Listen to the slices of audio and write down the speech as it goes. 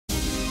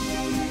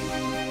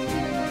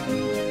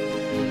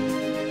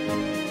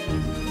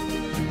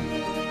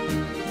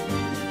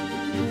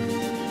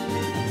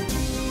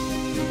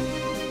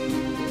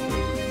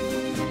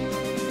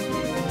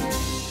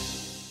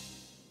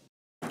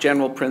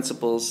general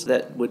principles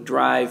that would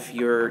drive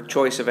your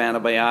choice of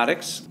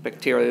antibiotics.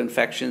 Bacterial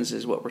infections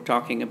is what we're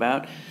talking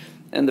about.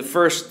 And the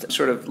first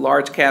sort of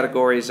large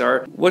categories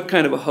are, what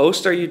kind of a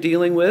host are you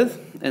dealing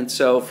with? And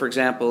so, for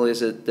example,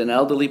 is it an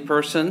elderly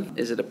person?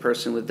 Is it a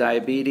person with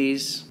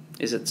diabetes?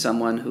 Is it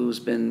someone who's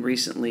been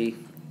recently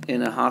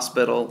in a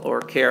hospital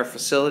or care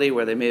facility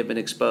where they may have been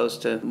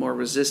exposed to more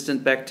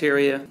resistant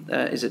bacteria?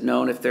 Is it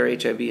known if they're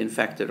HIV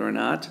infected or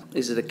not?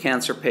 Is it a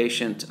cancer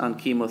patient on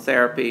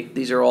chemotherapy?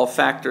 These are all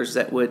factors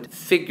that would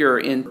figure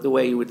in the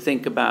way you would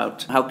think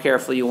about how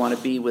careful you want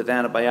to be with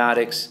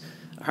antibiotics,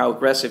 how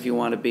aggressive you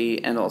want to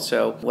be, and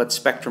also what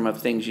spectrum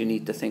of things you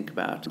need to think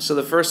about. So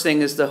the first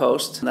thing is the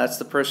host. That's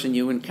the person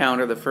you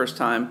encounter the first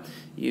time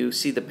you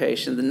see the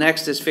patient. The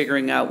next is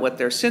figuring out what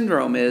their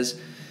syndrome is.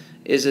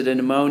 Is it a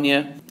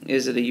pneumonia?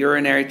 Is it a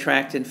urinary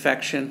tract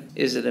infection?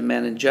 Is it a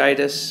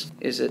meningitis?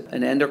 Is it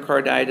an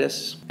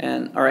endocarditis?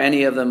 And are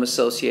any of them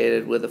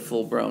associated with a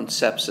full-blown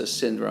sepsis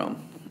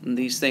syndrome? And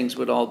these things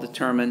would all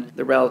determine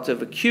the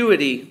relative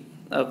acuity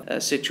of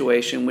a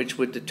situation, which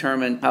would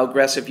determine how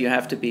aggressive you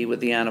have to be with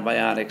the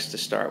antibiotics to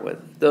start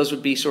with. Those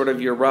would be sort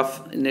of your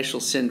rough initial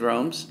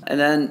syndromes. And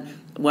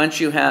then once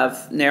you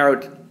have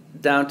narrowed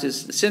down to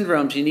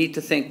syndromes, you need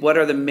to think, what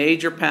are the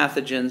major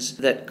pathogens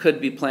that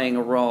could be playing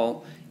a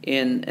role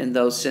in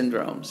those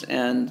syndromes?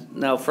 And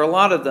now for a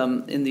lot of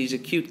them, in these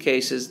acute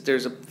cases,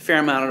 there's a fair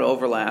amount of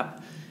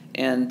overlap.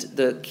 And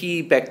the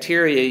key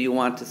bacteria you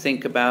want to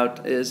think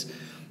about is,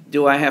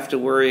 do I have to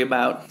worry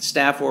about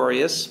Staph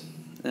aureus,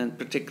 and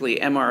particularly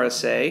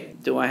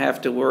MRSA? Do I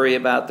have to worry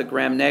about the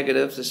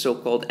gram-negatives, the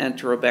so-called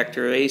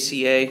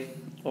Enterobacteriaceae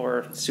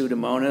or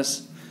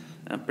Pseudomonas?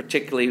 I'm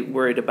particularly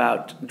worried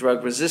about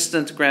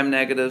drug-resistant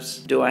gram-negatives.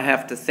 Do I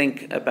have to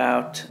think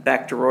about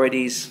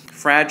Bacteroides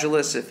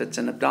fragilis if it's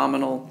an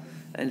abdominal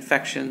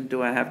infection?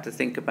 Do I have to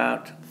think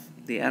about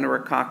the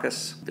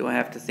Enterococcus? Do I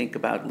have to think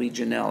about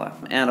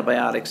Legionella?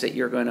 Antibiotics that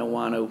you're going to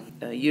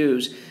want to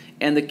use.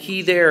 And the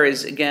key there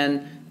is,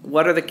 again,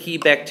 what are the key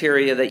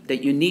bacteria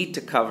that you need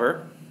to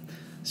cover?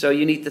 So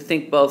you need to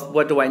think both,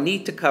 what do I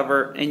need to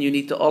cover, and you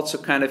need to also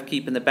kind of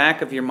keep in the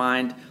back of your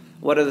mind,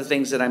 what are the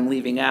things that I'm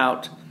leaving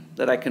out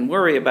that I can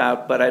worry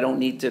about, but I don't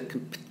need to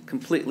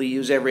completely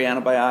use every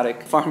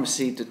antibiotic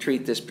pharmacy to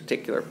treat this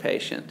particular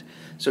patient.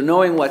 So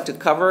knowing what to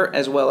cover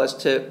as well as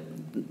to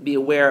be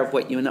aware of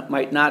what you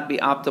might not be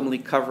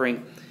optimally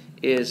covering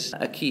is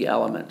a key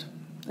element.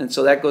 And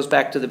so that goes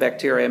back to the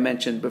bacteria I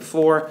mentioned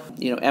before.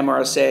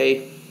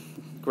 MRSA,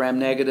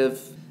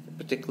 gram-negative,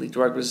 particularly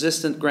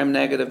drug-resistant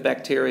gram-negative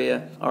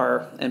bacteria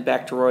and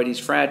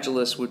Bacteroides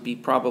fragilis would be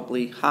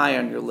probably high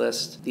on your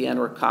list. The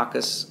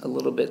Enterococcus a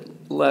little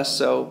bit less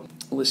so.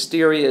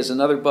 Listeria is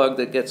another bug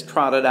that gets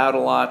trotted out a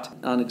lot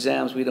on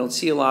exams. We don't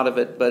see a lot of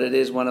it, but it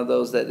is one of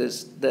those that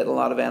a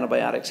lot of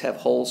antibiotics have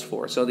holes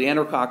for. So the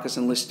Enterococcus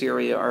and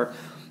Listeria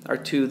are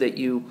two that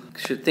you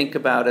should think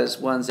about as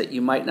ones that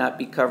you might not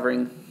be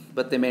covering,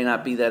 but they may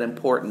not be that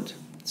important.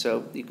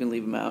 So you can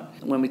leave them out.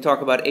 When we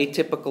talk about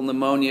atypical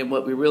pneumonia,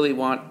 what we really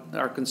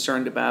are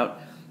concerned about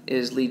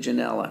is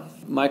Legionella.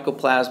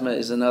 Mycoplasma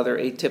is another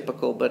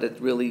atypical, but it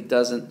really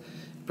doesn't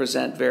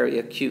present very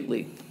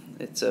acutely.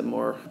 It's a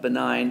more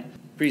benign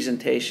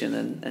presentation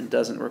and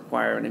doesn't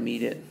require an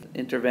immediate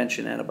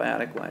intervention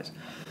antibiotic-wise.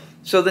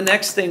 So the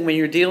next thing, when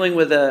you're dealing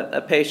with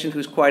a patient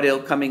who's quite ill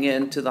coming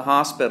into the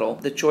hospital,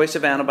 the choice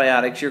of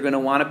antibiotics, you're going to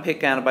want to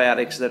pick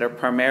antibiotics that are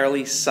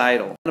primarily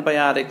cidal.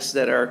 Antibiotics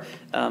that are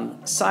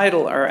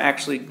cidal are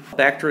actually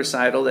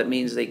bactericidal. That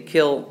means they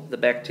kill the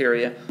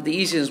bacteria. The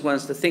easiest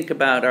ones to think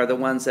about are the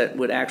ones that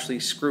would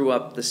actually screw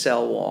up the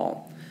cell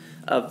wall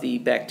of the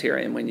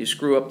bacteria. And when you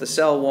screw up the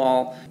cell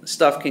wall,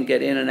 stuff can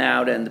get in and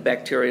out, and the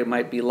bacteria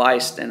might be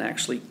lysed and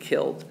actually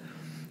killed.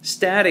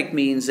 Static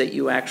means that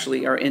you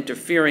actually are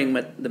interfering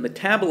with the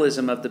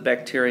metabolism of the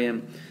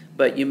bacterium,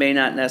 but you may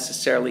not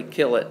necessarily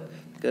kill it,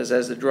 because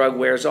as the drug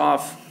wears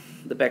off,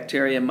 the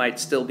bacterium might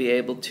still be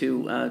able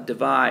to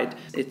divide.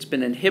 It's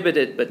been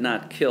inhibited but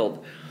not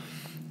killed.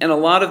 And a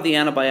lot of the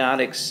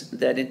antibiotics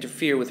that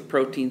interfere with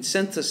protein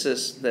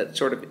synthesis, that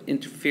sort of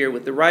interfere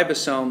with the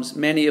ribosomes,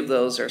 many of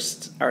those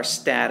are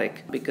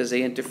static because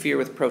they interfere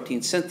with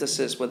protein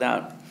synthesis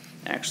without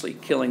actually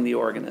killing the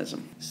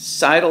organism.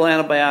 Cidal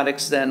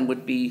antibiotics then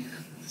would be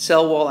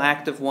cell wall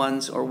active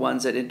ones or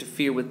ones that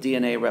interfere with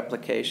DNA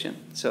replication.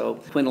 So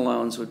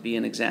quinolones would be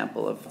an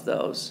example of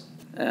those.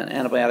 An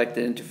antibiotic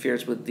that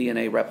interferes with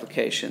DNA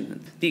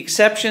replication. The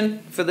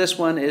exception for this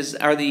one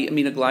are the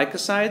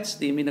aminoglycosides.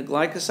 The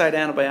aminoglycoside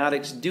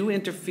antibiotics do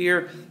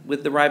interfere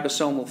with the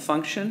ribosomal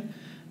function,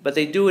 but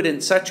they do it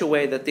in such a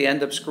way that they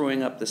end up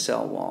screwing up the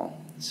cell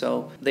wall.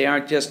 So they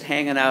aren't just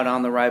hanging out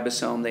on the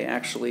ribosome, they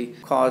actually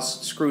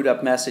cause screwed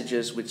up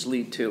messages which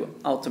lead to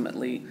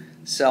ultimately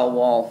cell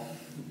wall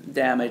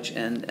damage,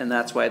 and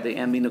that's why the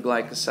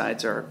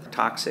aminoglycosides are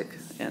toxic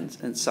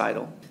and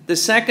cidal. The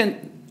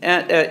second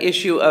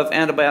issue of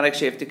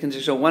antibiotics you have to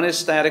consider. So one is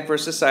static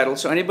versus cidal.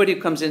 So anybody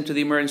who comes into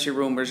the emergency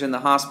room or is in the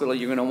hospital,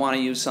 you're going to want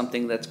to use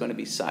something that's going to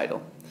be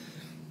cidal.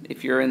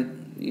 If you're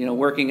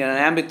working in an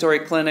ambulatory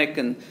clinic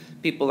and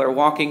people are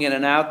walking in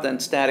and out, then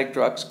static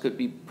drugs could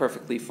be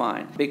perfectly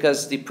fine.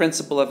 Because the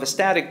principle of a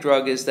static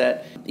drug is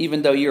that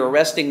even though you're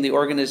arresting the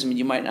organism,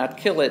 you might not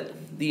kill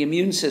it, the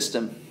immune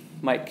system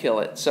might kill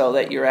it, so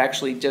that you're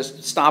actually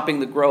just stopping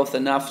the growth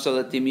enough so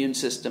that the immune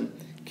system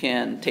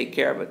can take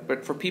care of it.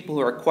 But for people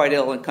who are quite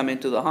ill and come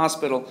into the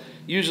hospital,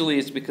 usually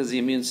it's because the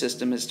immune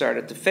system has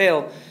started to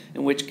fail,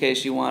 in which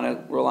case you want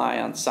to rely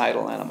on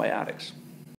cidal antibiotics.